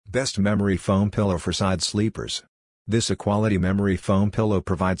Best memory foam pillow for side sleepers. This Equality memory foam pillow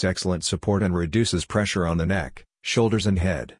provides excellent support and reduces pressure on the neck, shoulders and head.